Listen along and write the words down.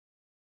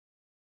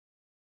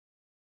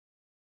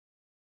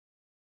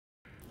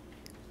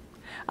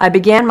I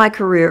began my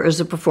career as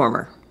a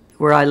performer,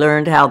 where I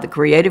learned how the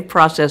creative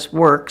process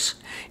works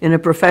in a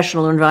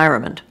professional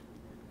environment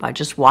by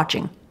just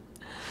watching.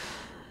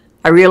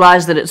 I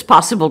realized that it's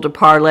possible to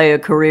parlay a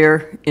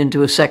career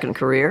into a second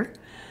career,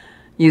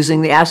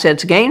 using the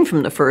assets gained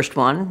from the first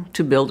one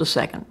to build a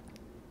second.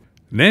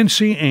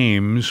 Nancy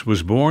Ames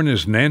was born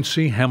as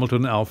Nancy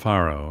Hamilton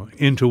Alfaro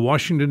into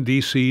Washington,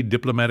 D.C.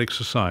 Diplomatic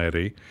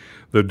Society,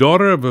 the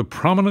daughter of a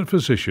prominent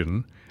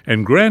physician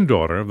and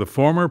granddaughter of the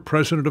former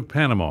president of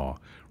Panama,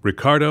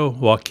 Ricardo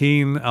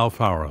Joaquin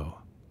Alfaro.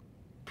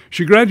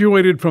 She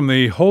graduated from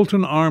the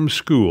Holton Arms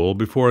School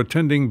before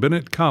attending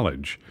Bennett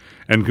College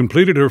and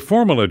completed her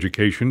formal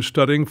education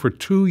studying for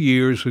 2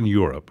 years in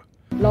Europe.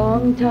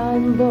 Long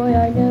time, boy,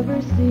 I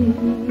never see.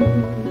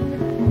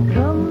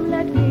 Come,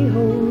 let me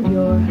hold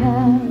your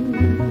hand.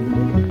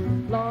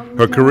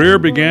 Her career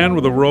began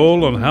with a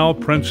role on Hal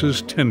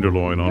Prince's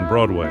Tenderloin on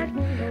Broadway,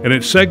 and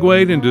it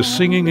segued into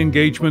singing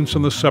engagements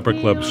on the supper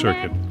club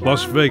circuit,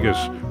 Las Vegas,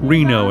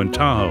 Reno, and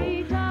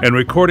Tahoe, and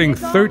recording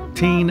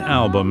 13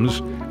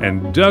 albums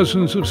and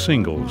dozens of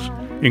singles,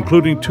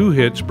 including 2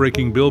 hits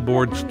breaking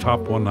Billboard's Top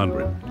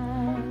 100.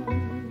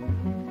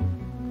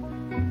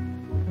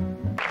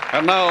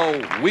 And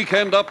now,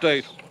 Weekend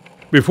Update.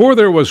 Before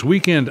there was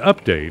Weekend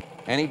Update,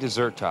 any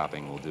dessert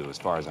topping will do, as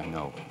far as I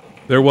know.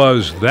 There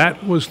was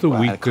That Was the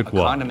Week That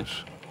Was. That was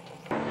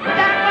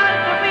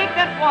the week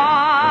that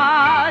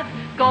was.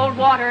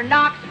 Goldwater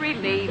knocks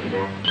relief.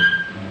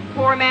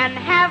 Poor men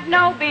have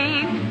no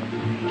beef.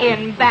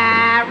 In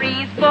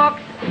Barry's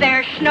books,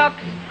 they're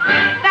schnooks.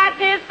 That's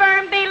his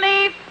firm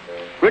belief.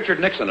 Richard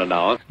Nixon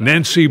announced.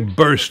 Nancy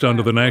burst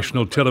onto the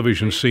national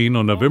television scene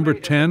on November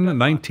 10,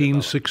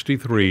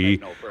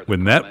 1963,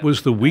 when That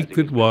Was the Week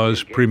That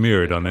Was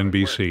premiered on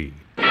NBC.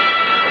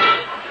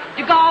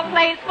 DeGaulle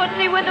plays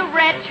footsie with the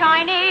red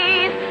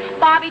Chinese.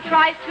 Bobby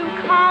tries to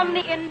calm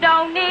the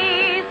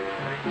Indonesian.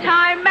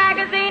 Time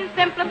magazine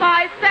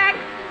simplifies sex,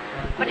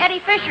 but Eddie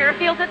Fisher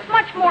feels it's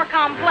much more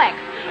complex.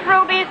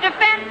 Ruby's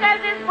defense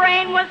says his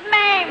brain was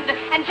maimed,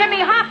 and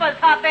Jimmy Hoffa's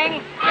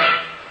huffing,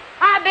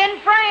 I've been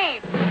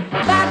framed.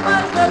 That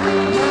was the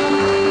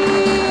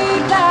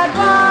week that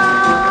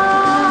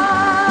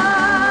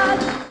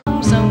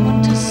was.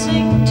 Someone to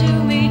sing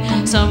to me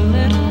some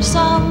little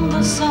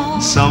samba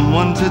song.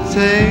 Someone to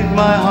take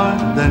my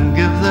heart, then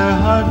give their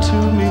heart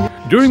to me.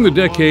 During the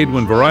decade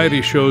when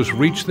variety shows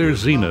reached their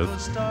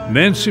zenith,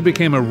 Nancy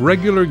became a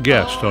regular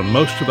guest on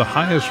most of the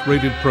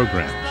highest-rated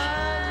programs.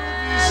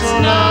 So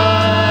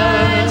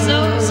nice,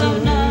 oh so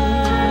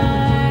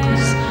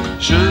nice.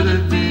 Should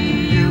it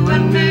be you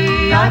and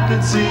me, I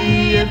could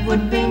see it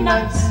would be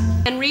nice.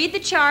 And read the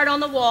chart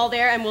on the wall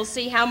there, and we'll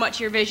see how much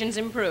your vision's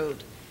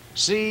improved.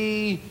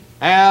 C-L-O-S-E.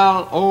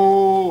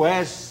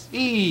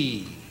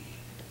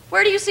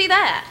 Where do you see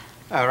that?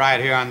 Right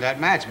here on that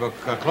matchbook.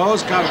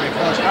 Close cover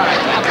before start.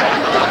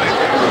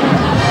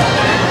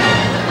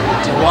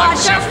 To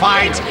watch a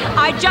fight.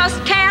 I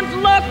just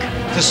can't look.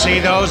 To see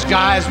those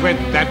guys with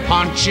that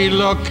punchy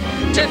look.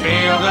 To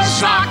feel the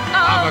shock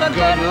of a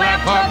good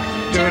left hook.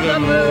 To the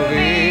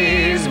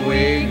movies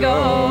we go.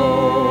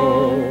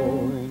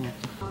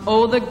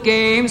 Oh, the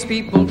games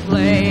people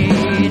play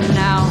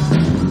now.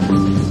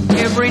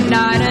 Every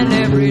night and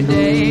every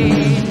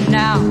day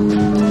now.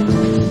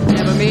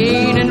 Never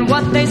meaning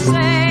what they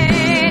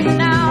say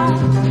now.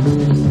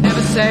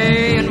 Never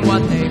saying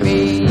what they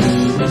mean.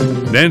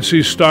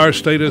 Nancy's star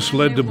status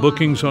led to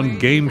bookings on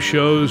game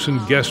shows and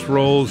guest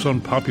roles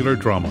on popular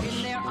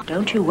dramas.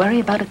 Don't you worry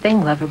about a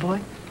thing, lover boy.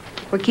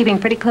 We're keeping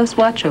pretty close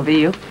watch over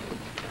you.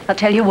 I'll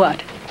tell you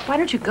what. Why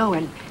don't you go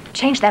and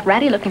change that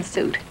ratty-looking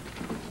suit?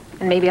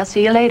 And maybe I'll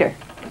see you later.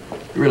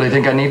 You really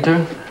think I need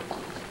to?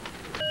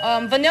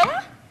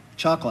 Vanilla?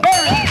 Chocolate.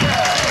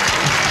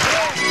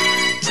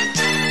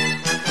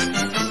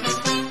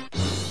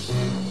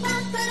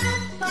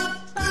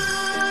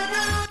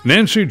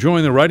 Nancy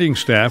joined the writing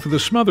staff of the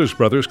Smothers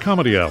Brothers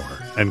Comedy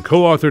Hour and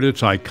co-authored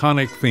its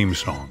iconic theme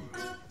song.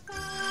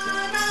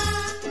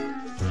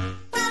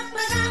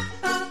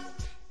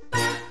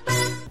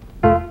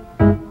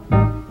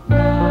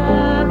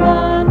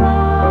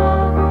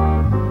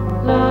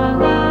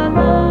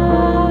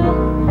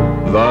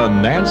 The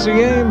Nancy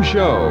Ames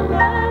Show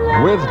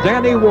with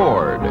Danny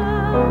Ward.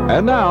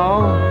 And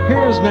now,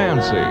 here's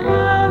Nancy.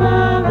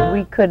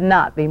 We could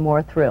not be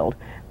more thrilled.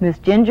 Miss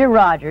Ginger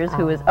Rogers,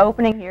 who is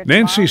opening here.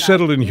 Nancy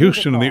settled in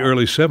Houston in the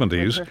early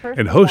 70s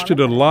and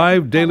hosted a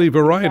live daily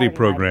variety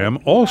program,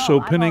 also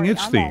pinning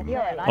its theme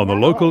on the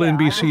local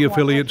NBC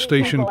affiliate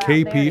station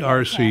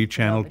KPRC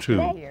Channel 2.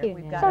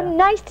 So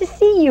nice to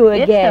see you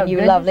again,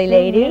 you lovely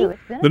lady.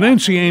 The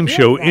Nancy Ames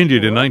Show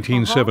ended in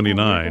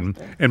 1979,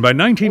 and by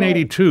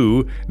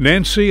 1982,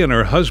 Nancy and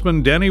her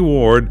husband Danny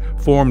Ward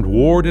formed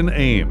Ward and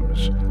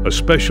Ames, a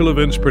special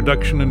events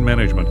production and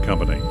management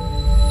company.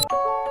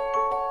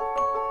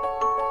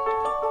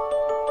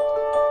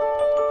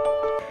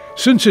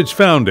 Since its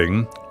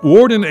founding,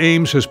 Ward and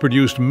Ames has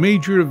produced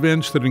major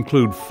events that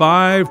include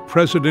 5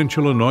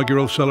 presidential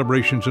inaugural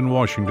celebrations in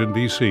Washington,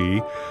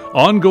 D.C.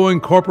 Ongoing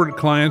corporate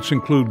clients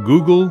include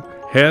Google,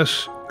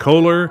 Hess,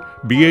 Kohler,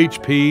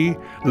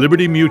 BHP,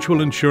 Liberty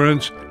Mutual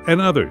Insurance, and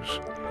others.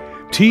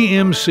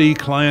 TMC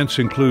clients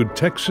include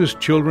Texas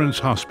Children's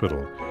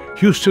Hospital,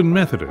 Houston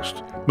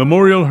Methodist,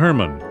 Memorial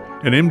Hermann,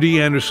 and MD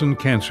Anderson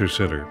Cancer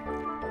Center.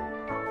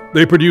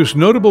 They produce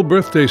notable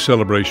birthday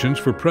celebrations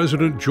for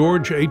President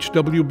George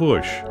H.W.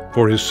 Bush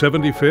for his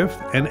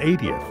 75th and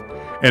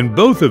 80th, and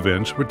both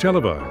events were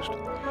televised.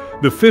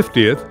 The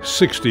 50th,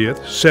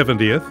 60th,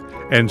 70th,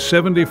 and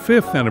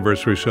 75th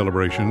anniversary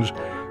celebrations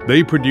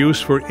they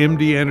produced for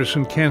MD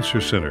Anderson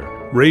Cancer Center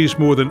raised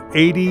more than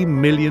 $80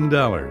 million.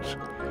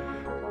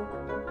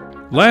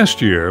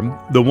 Last year,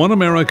 the One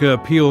America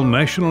Appeal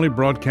nationally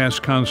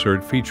broadcast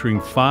concert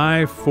featuring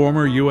 5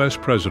 former U.S.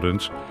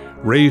 presidents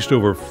raised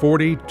over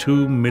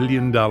 $42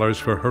 million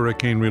for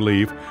hurricane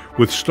relief,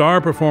 with star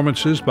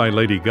performances by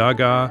Lady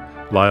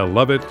Gaga, Lyle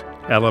Lovett,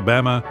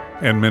 Alabama,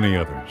 and many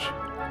others.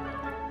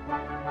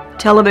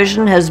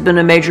 Television has been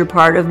a major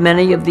part of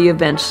many of the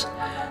events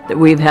that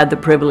we've had the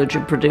privilege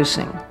of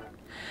producing.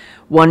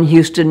 One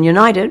Houston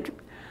United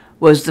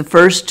was the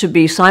first to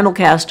be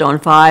simulcast on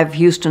 5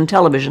 Houston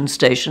television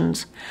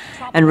stations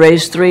and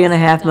raised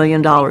 $3.5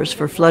 million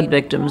for flood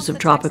victims of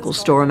Tropical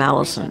Storm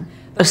Allison.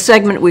 A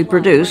segment we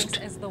produced,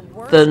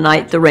 The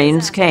Night the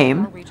Rains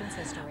Came,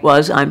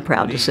 was, I'm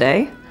proud to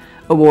say,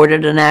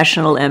 awarded a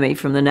National Emmy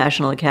from the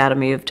National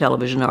Academy of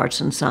Television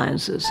Arts and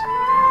Sciences.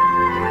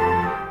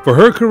 For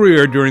her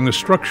career during the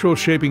structural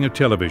shaping of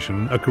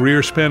television, a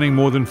career spanning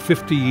more than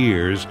 50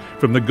 years,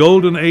 from the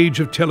golden age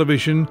of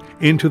television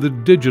into the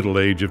digital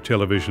age of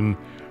television,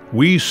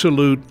 we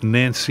salute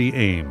Nancy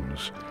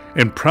Ames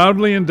and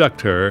proudly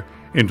induct her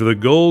into the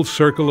Gold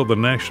Circle of the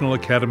National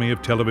Academy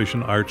of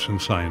Television Arts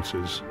and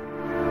Sciences.